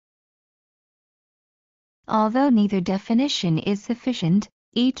Although neither definition is sufficient,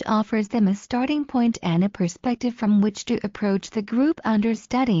 each offers them a starting point and a perspective from which to approach the group under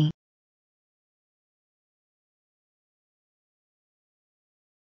study.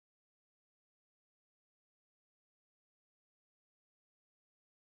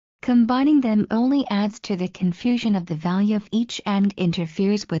 Combining them only adds to the confusion of the value of each and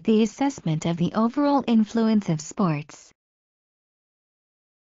interferes with the assessment of the overall influence of sports.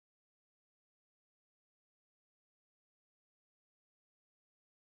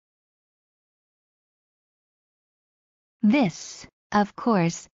 This, of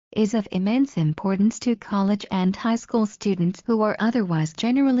course, is of immense importance to college and high school students who are otherwise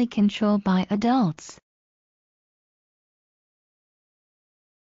generally controlled by adults.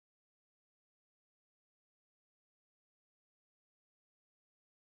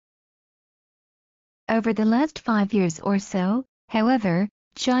 Over the last 5 years or so, however,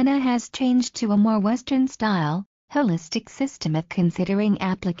 China has changed to a more Western-style, holistic system of considering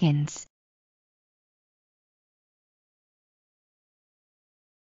applicants.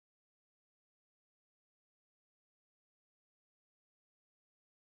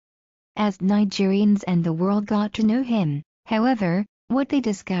 As Nigerians and the world got to know him, however, what they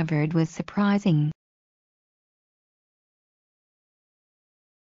discovered was surprising.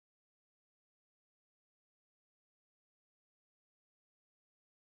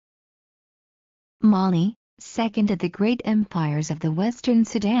 Mali, second of the great empires of the Western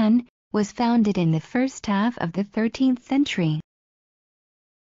Sudan, was founded in the first half of the 13th century.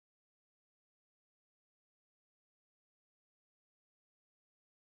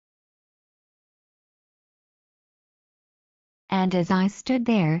 And as I stood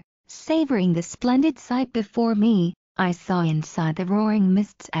there, savoring the splendid sight before me, I saw inside the roaring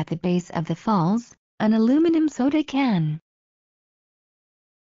mists at the base of the falls, an aluminum soda can.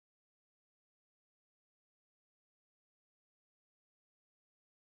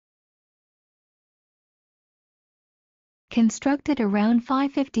 Constructed around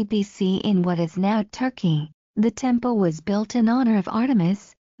 550 BC in what is now Turkey, the temple was built in honor of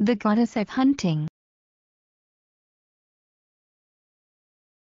Artemis, the goddess of hunting.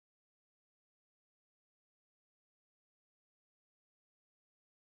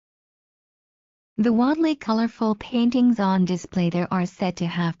 The wildly colorful paintings on display there are said to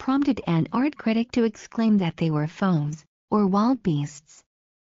have prompted an art critic to exclaim that they were foes, or wild beasts.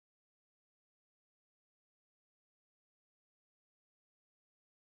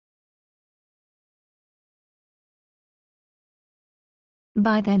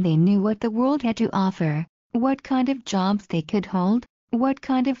 By then they knew what the world had to offer, what kind of jobs they could hold, what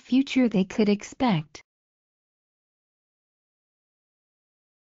kind of future they could expect.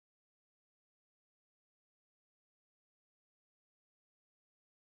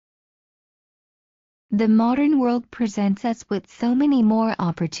 The modern world presents us with so many more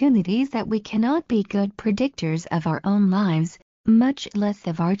opportunities that we cannot be good predictors of our own lives, much less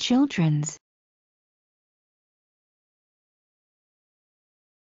of our children's.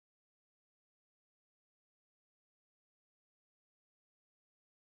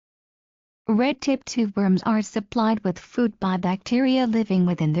 Red-tipped tube-worms are supplied with food by bacteria living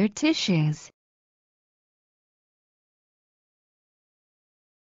within their tissues.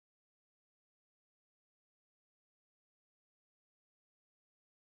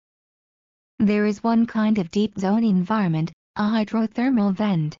 There is one kind of deep zone environment, a hydrothermal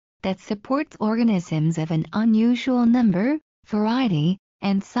vent, that supports organisms of an unusual number, variety,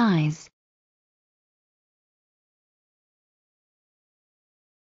 and size.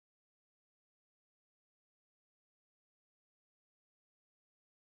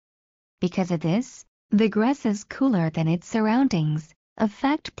 Because of this, the grass is cooler than its surroundings, a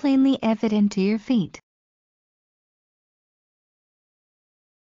fact plainly evident to your feet.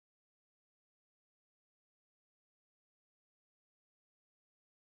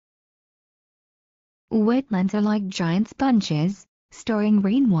 Wetlands are like giant sponges, storing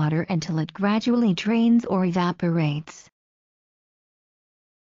rainwater until it gradually drains or evaporates.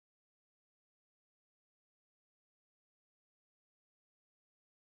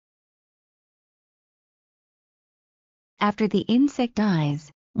 After the insect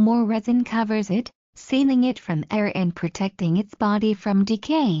dies, more resin covers it, sealing it from air and protecting its body from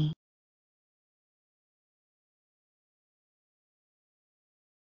decay.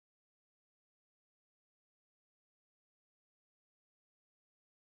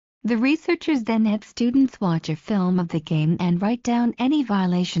 The researchers then had students watch a film of the game and write down any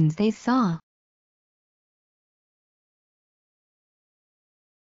violations they saw.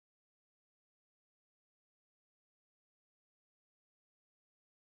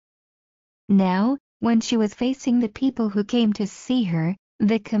 Now, When she was facing the people who came to see her,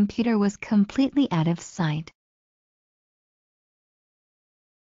 the computer was completely out of sight.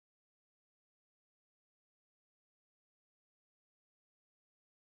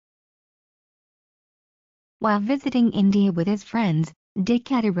 While visiting India with his friends, Dick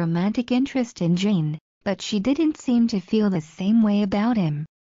had a romantic interest in Jane, but she didn't seem to feel the same way about him.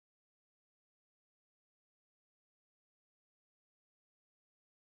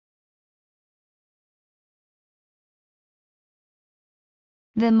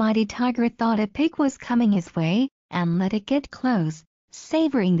 The mighty tiger thought a pig was coming his way, and let it get close,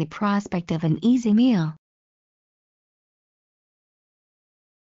 savoring the prospect of an easy meal.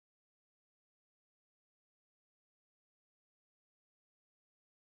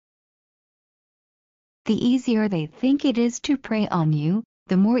 The easier they think it is to prey on you,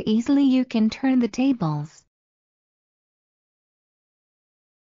 the more easily you can turn the tables.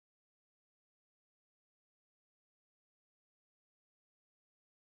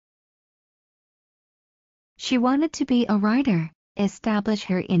 She wanted to be a writer, establish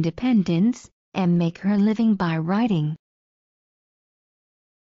her independence, and make her living by writing.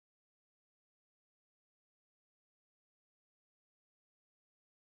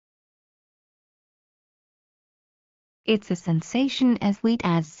 It's a sensation as sweet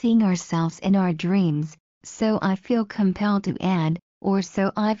as seeing ourselves in our dreams, so I feel compelled to add, or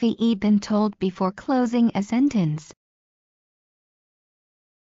so I've been told before closing a sentence.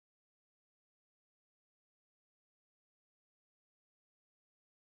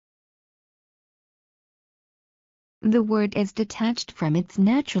 The word is detached from its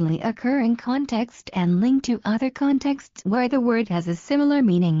naturally occurring context and linked to other contexts where the word has a similar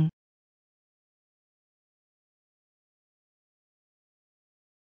meaning.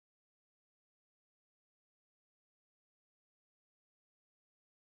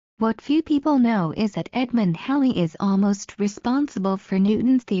 What few people know is that Edmund Halley is almost responsible for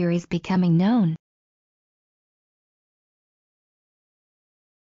Newton's theories becoming known.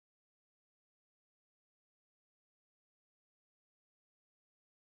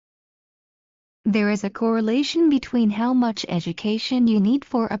 There is a correlation between how much education you need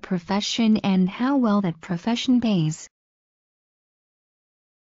for a profession and how well that profession pays.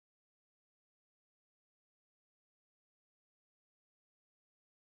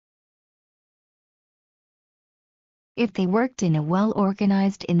 If they worked in a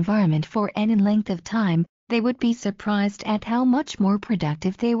well-organized environment for any length of time, they would be surprised at how much more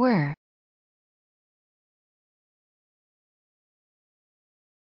productive they were.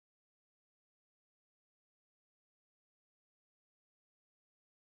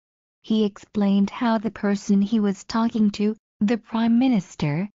 He explained how the person he was talking to, the Prime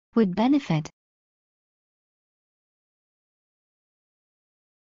Minister, would benefit.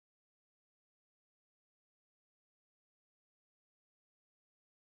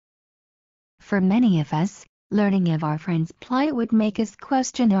 For many of us, learning of our friend's plight would make us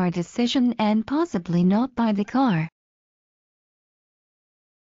question our decision and possibly not buy the car.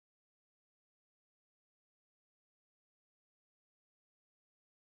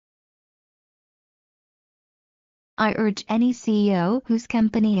 I urge any CEO whose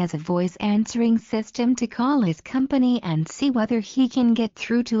company has a voice answering system to call his company and see whether he can get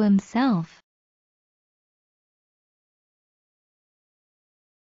through to himself.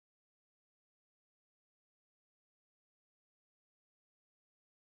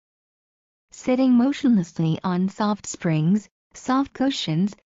 Sitting motionlessly on soft springs, soft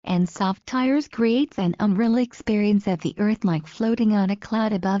cushions, and soft tires creates an unreal experience of the earth, like floating on a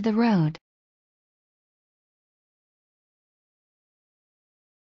cloud above the road.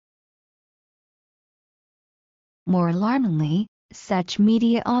 More alarmingly, such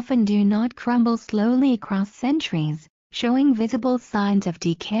media often do not crumble slowly across centuries, showing visible signs of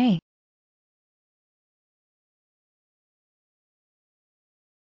decay.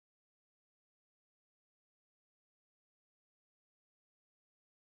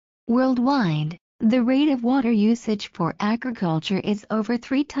 Worldwide, the rate of water usage for agriculture is over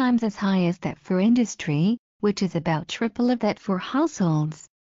 3 times as high as that for industry, which is about triple of that for households.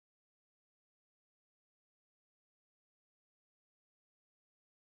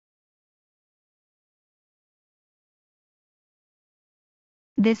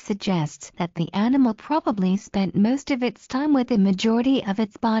 This suggests that the animal probably spent most of its time with the majority of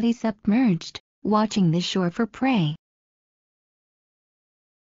its body submerged, watching the shore for prey.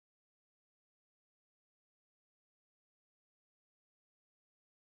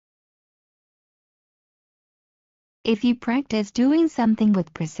 If you practice doing something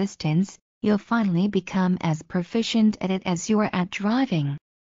with persistence, you'll finally become as proficient at it as you are at driving.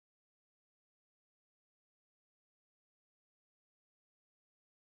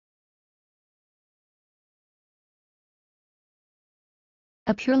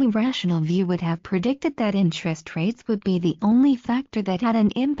 A purely rational view would have predicted that interest rates would be the only factor that had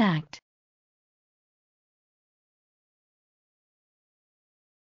an impact.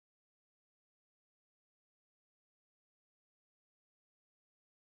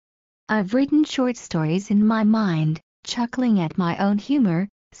 I've written short stories in my mind, chuckling at my own humor,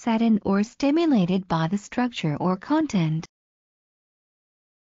 saddened or stimulated by the structure or content.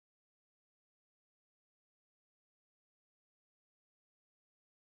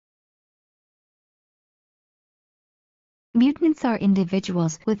 Mutants are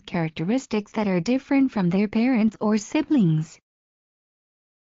individuals with characteristics that are different from their parents or siblings.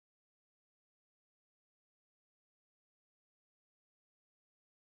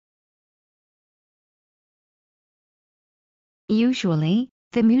 Usually,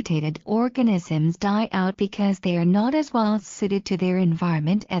 the mutated organisms die out because they are not as well suited to their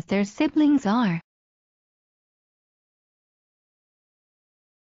environment as their siblings are.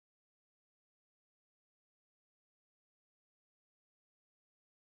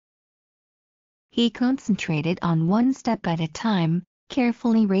 He concentrated on one step at a time,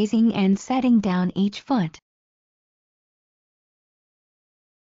 carefully raising and setting down each foot.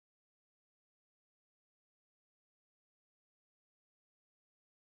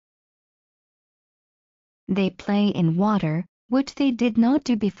 They play in water, which they did not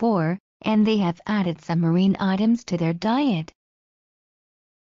do before, and they have added some marine items to their diet.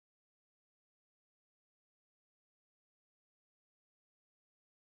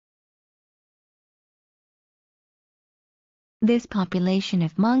 This population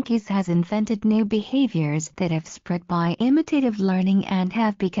of monkeys has invented new behaviors that have spread by imitative learning and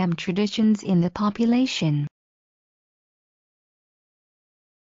have become traditions in the population.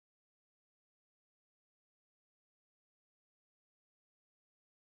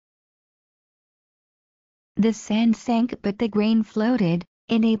 The sand sank but the grain floated,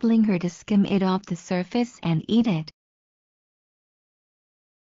 enabling her to skim it off the surface and eat it.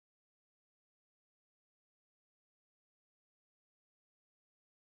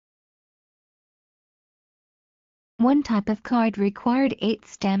 One type of card required 8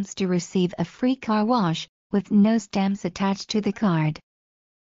 stamps to receive a free car wash, with no stamps attached to the card.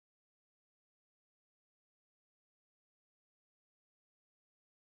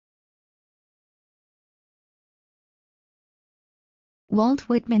 Walt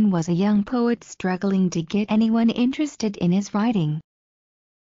Whitman was a young poet struggling to get anyone interested in his writing.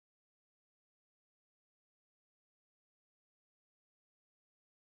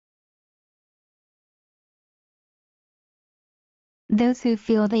 Those who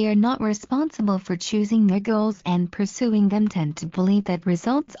feel they are not responsible for choosing their goals and pursuing them tend to believe that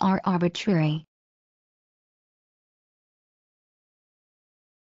results are arbitrary.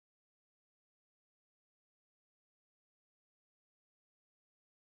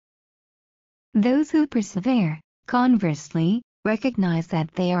 Those who persevere, conversely, recognize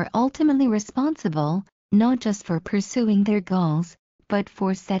that they are ultimately responsible, not just for pursuing their goals, but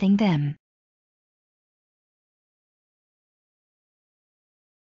for setting them.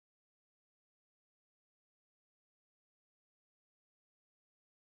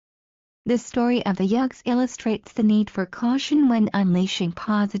 The story of the Yugs illustrates the need for caution when unleashing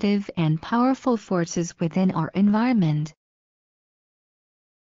positive and powerful forces within our environment.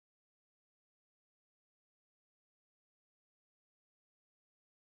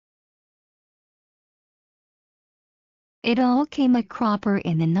 It all came a cropper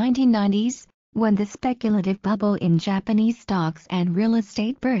in the 1990s, when the speculative bubble in Japanese stocks and real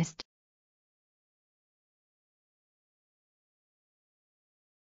estate burst.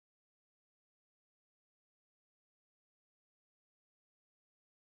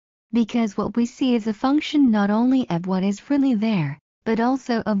 Because what we see is a function not only of what is really there, but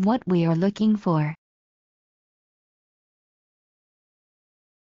also of what we are looking for.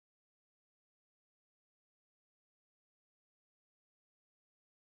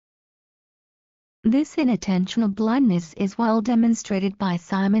 This inattentional blindness is well demonstrated by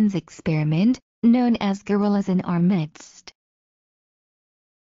Simon's experiment, known as gorillas in our midst.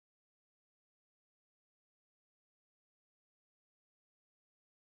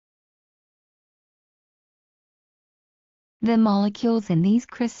 The molecules in these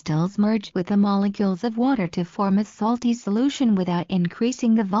crystals merge with the molecules of water to form a salty solution without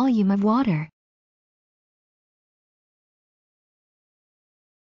increasing the volume of water.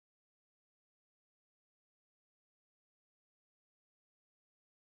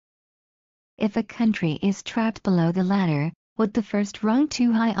 If a country is trapped below the ladder, with the first rung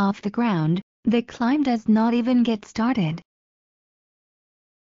too high off the ground, the climb does not even get started.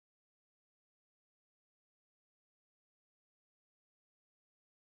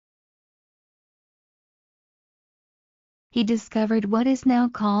 he discovered what is now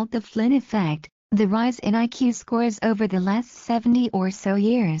called the Flynn effect, the rise in IQ scores over the last 70 or so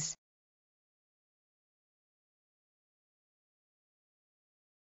years.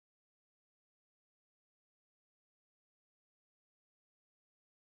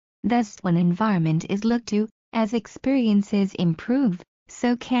 Thus, when environment is looked to, as experiences improve,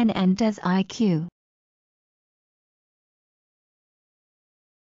 so can and does IQ.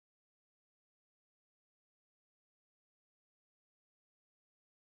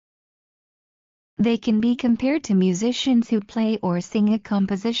 They can be compared to musicians who play or sing a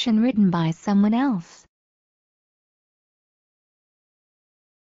composition written by someone else.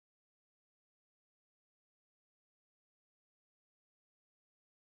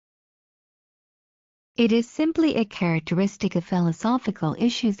 It is simply a characteristic of philosophical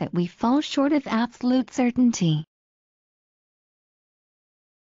issues that we fall short of absolute certainty.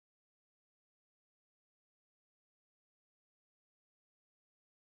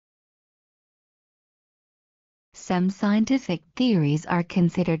 Some scientific theories are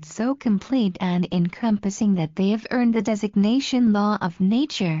considered so complete and encompassing that they have earned the designation law of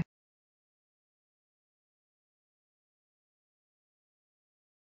nature.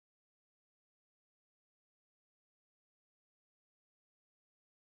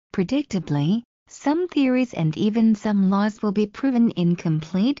 Predictably, some theories and even some laws will be proven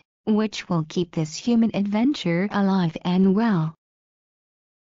incomplete, which will keep this human adventure alive and well.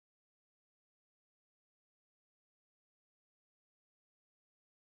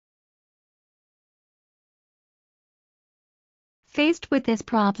 Faced with this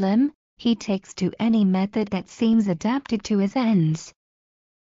problem, he takes to any method that seems adapted to his ends.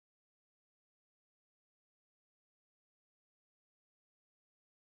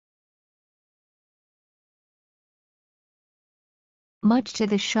 Much to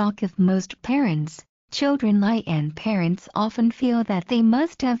the shock of most parents, children lie and parents often feel that they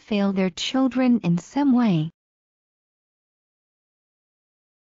must have failed their children in some way.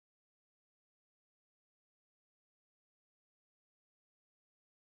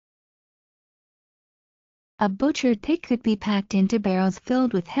 A butchered pig could be packed into barrels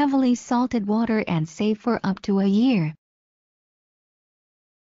filled with heavily salted water and safe for up to a year.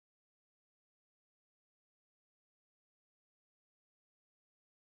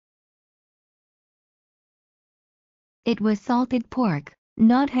 It was salted pork,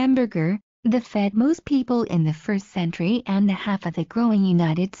 not hamburger, that fed most people in the first century and a half of the growing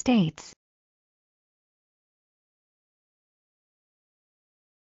United States.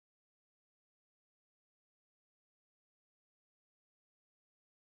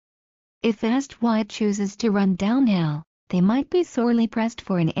 If asked why it chooses to run downhill, they might be sorely pressed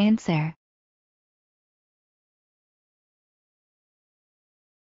for an answer.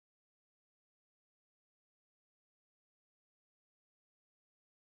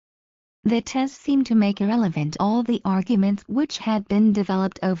 The tests seem to make irrelevant all the arguments which had been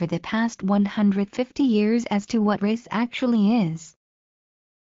developed over the past 150 years as to what race actually is.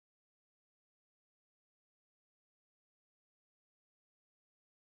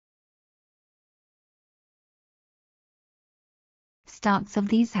 Stocks of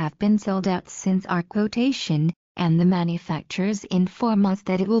these have been sold out since our quotation, and the manufacturers inform us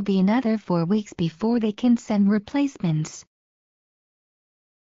that it will be another 4 weeks before they can send replacements.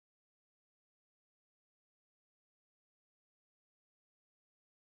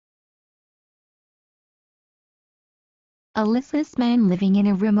 A listless man living in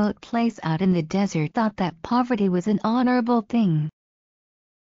a remote place out in the desert thought that poverty was an honorable thing.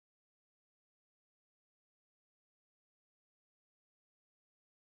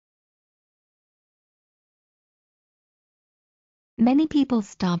 Many people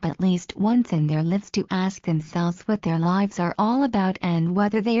stop at least once in their lives to ask themselves what their lives are all about and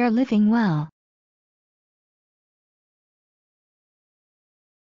whether they are living well.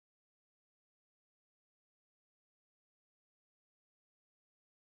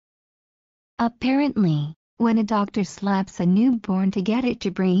 Apparently, when a doctor slaps a newborn to get it to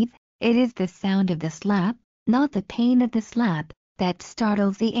breathe, it is the sound of the slap, not the pain of the slap, that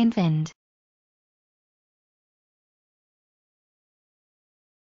startles the infant.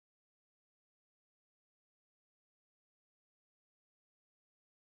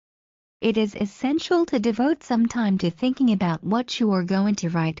 It is essential to devote some time to thinking about what you are going to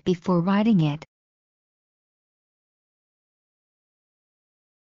write before writing it.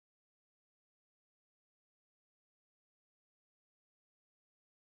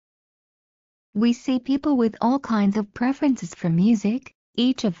 We see people with all kinds of preferences for music,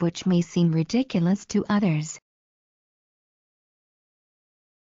 each of which may seem ridiculous to others.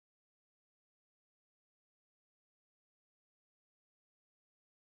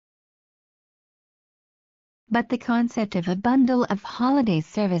 But the concept of a bundle of holiday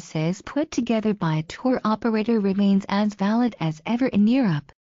services put together by a tour operator remains as valid as ever in Europe.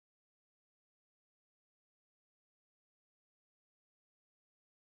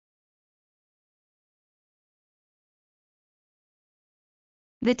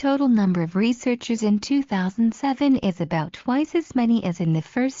 The total number of researchers in 2007 is about twice as many as in the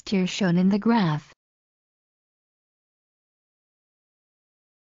first year shown in the graph.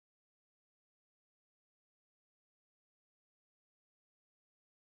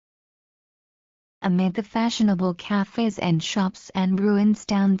 Amid the fashionable cafes and shops and ruins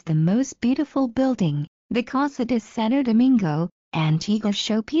stands the most beautiful building, the Casa de Santo Domingo, Antigua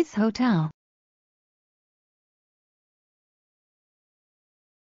Showpiece Hotel.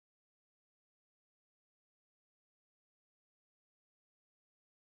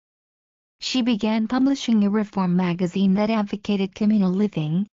 She began publishing a reform magazine that advocated communal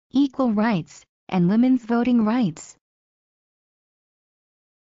living, equal rights, and women's voting rights.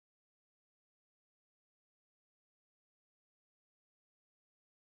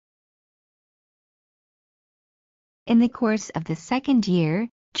 In the course of the second year,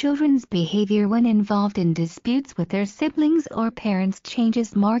 children's behavior when involved in disputes with their siblings or parents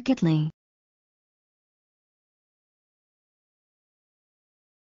changes markedly.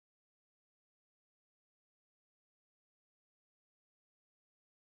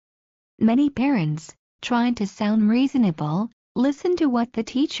 Many parents, trying to sound reasonable, listen to what the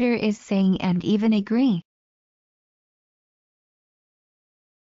teacher is saying and even agree.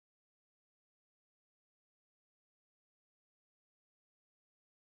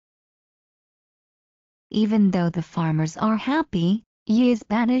 Even though the farmers are happy, he is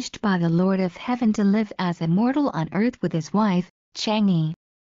banished by the Lord of Heaven to live as a mortal on earth with his wife, Changi.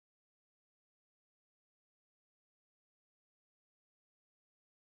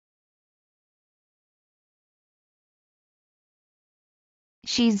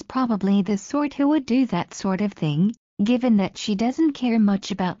 She's probably the sort who would do that sort of thing, given that she doesn't care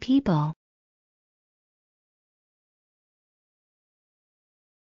much about people.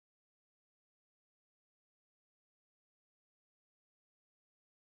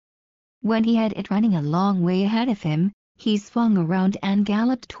 When he had it running a long way ahead of him, he swung around and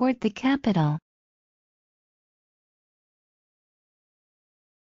galloped toward the capital.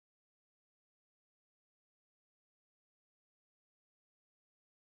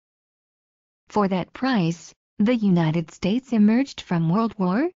 For that price, the United States emerged from World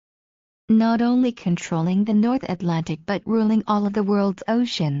War, not only controlling the North Atlantic but ruling all of the world's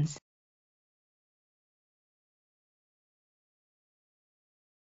oceans.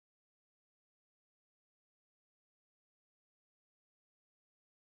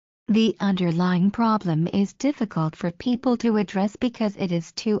 The underlying problem is difficult for people to address because it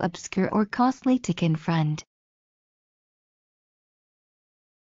is too obscure or costly to confront.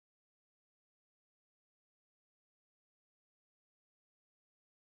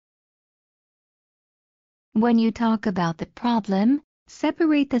 When you talk about the problem,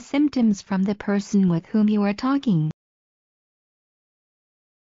 separate the symptoms from the person with whom you are talking.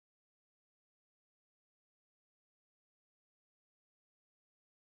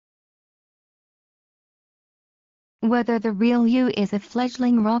 Whether the real you is a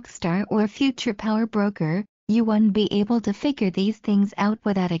fledgling rock star or a future power broker, you won't be able to figure these things out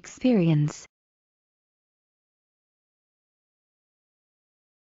without experience.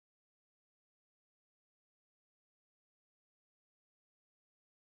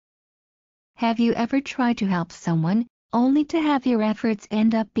 Have you ever tried to help someone, only to have your efforts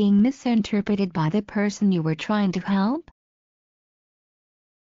end up being misinterpreted by the person you were trying to help?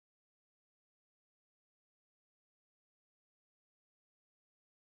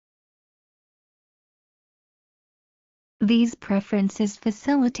 These preferences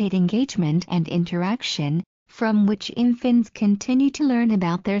facilitate engagement and interaction, from which infants continue to learn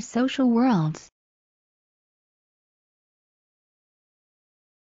about their social worlds.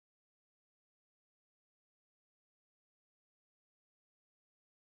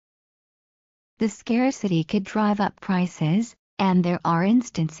 The scarcity could drive up prices, and there are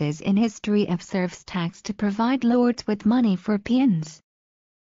instances in history of serfs taxed to provide lords with money for peons.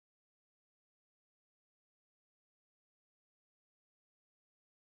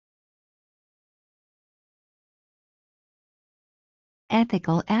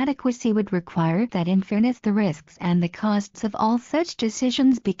 Ethical adequacy would require that in fairness the risks and the costs of all such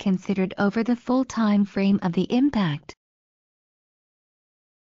decisions be considered over the full time frame of the impact.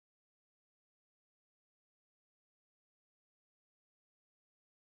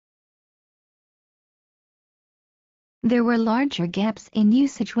 There were larger gaps in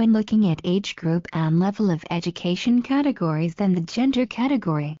usage when looking at age group and level of education categories than the gender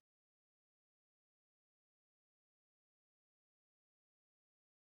category.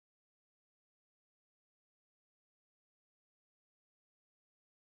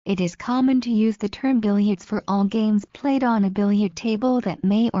 It is common to use the term billiards for all games played on a billiard table that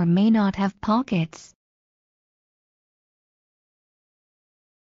may or may not have pockets.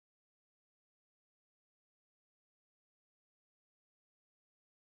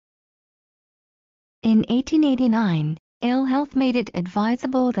 In 1889, ill health made it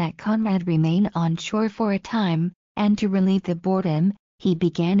advisable that Conrad remain on shore for a time, and to relieve the boredom, he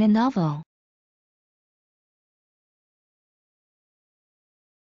began a novel.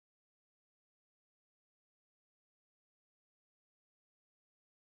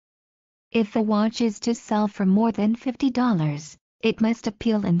 If the watch is to sell for more than $50, it must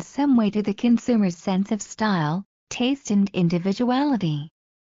appeal in some way to the consumer's sense of style, taste and individuality.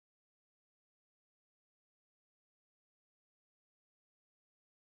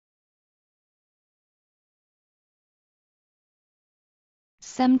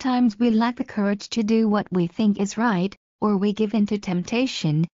 Sometimes we lack the courage to do what we think is right, or we give in to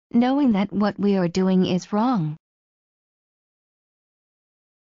temptation, knowing that what we are doing is wrong.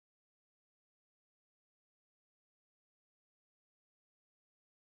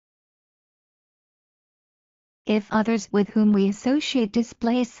 If others with whom we associate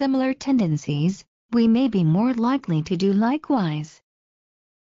display similar tendencies, we may be more likely to do likewise.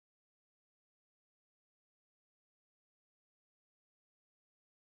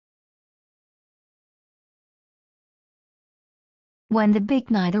 When the big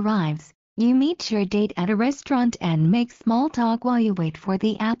night arrives, you meet your date at a restaurant and make small talk while you wait for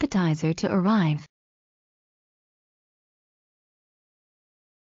the appetizer to arrive.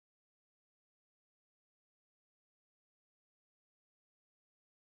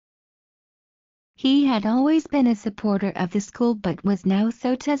 He had always been a supporter of the school but was now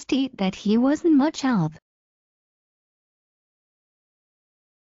so testy that he wasn't much help.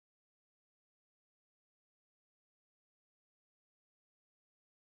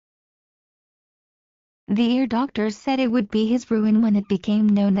 The ear doctor said it would be his ruin when it became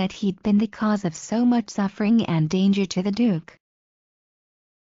known that he'd been the cause of so much suffering and danger to the Duke.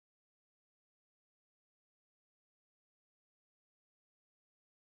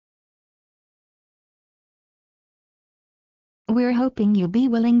 We're hoping you'll be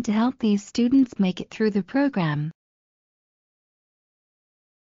willing to help these students make it through the program.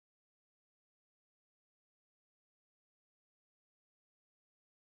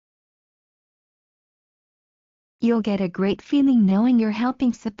 You'll get a great feeling knowing you're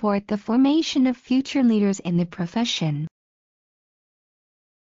helping support the formation of future leaders in the profession.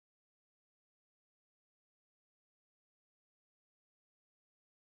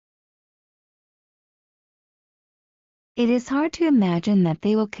 It is hard to imagine that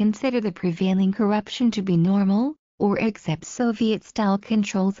they will consider the prevailing corruption to be normal, or accept Soviet-style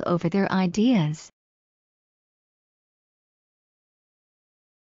controls over their ideas.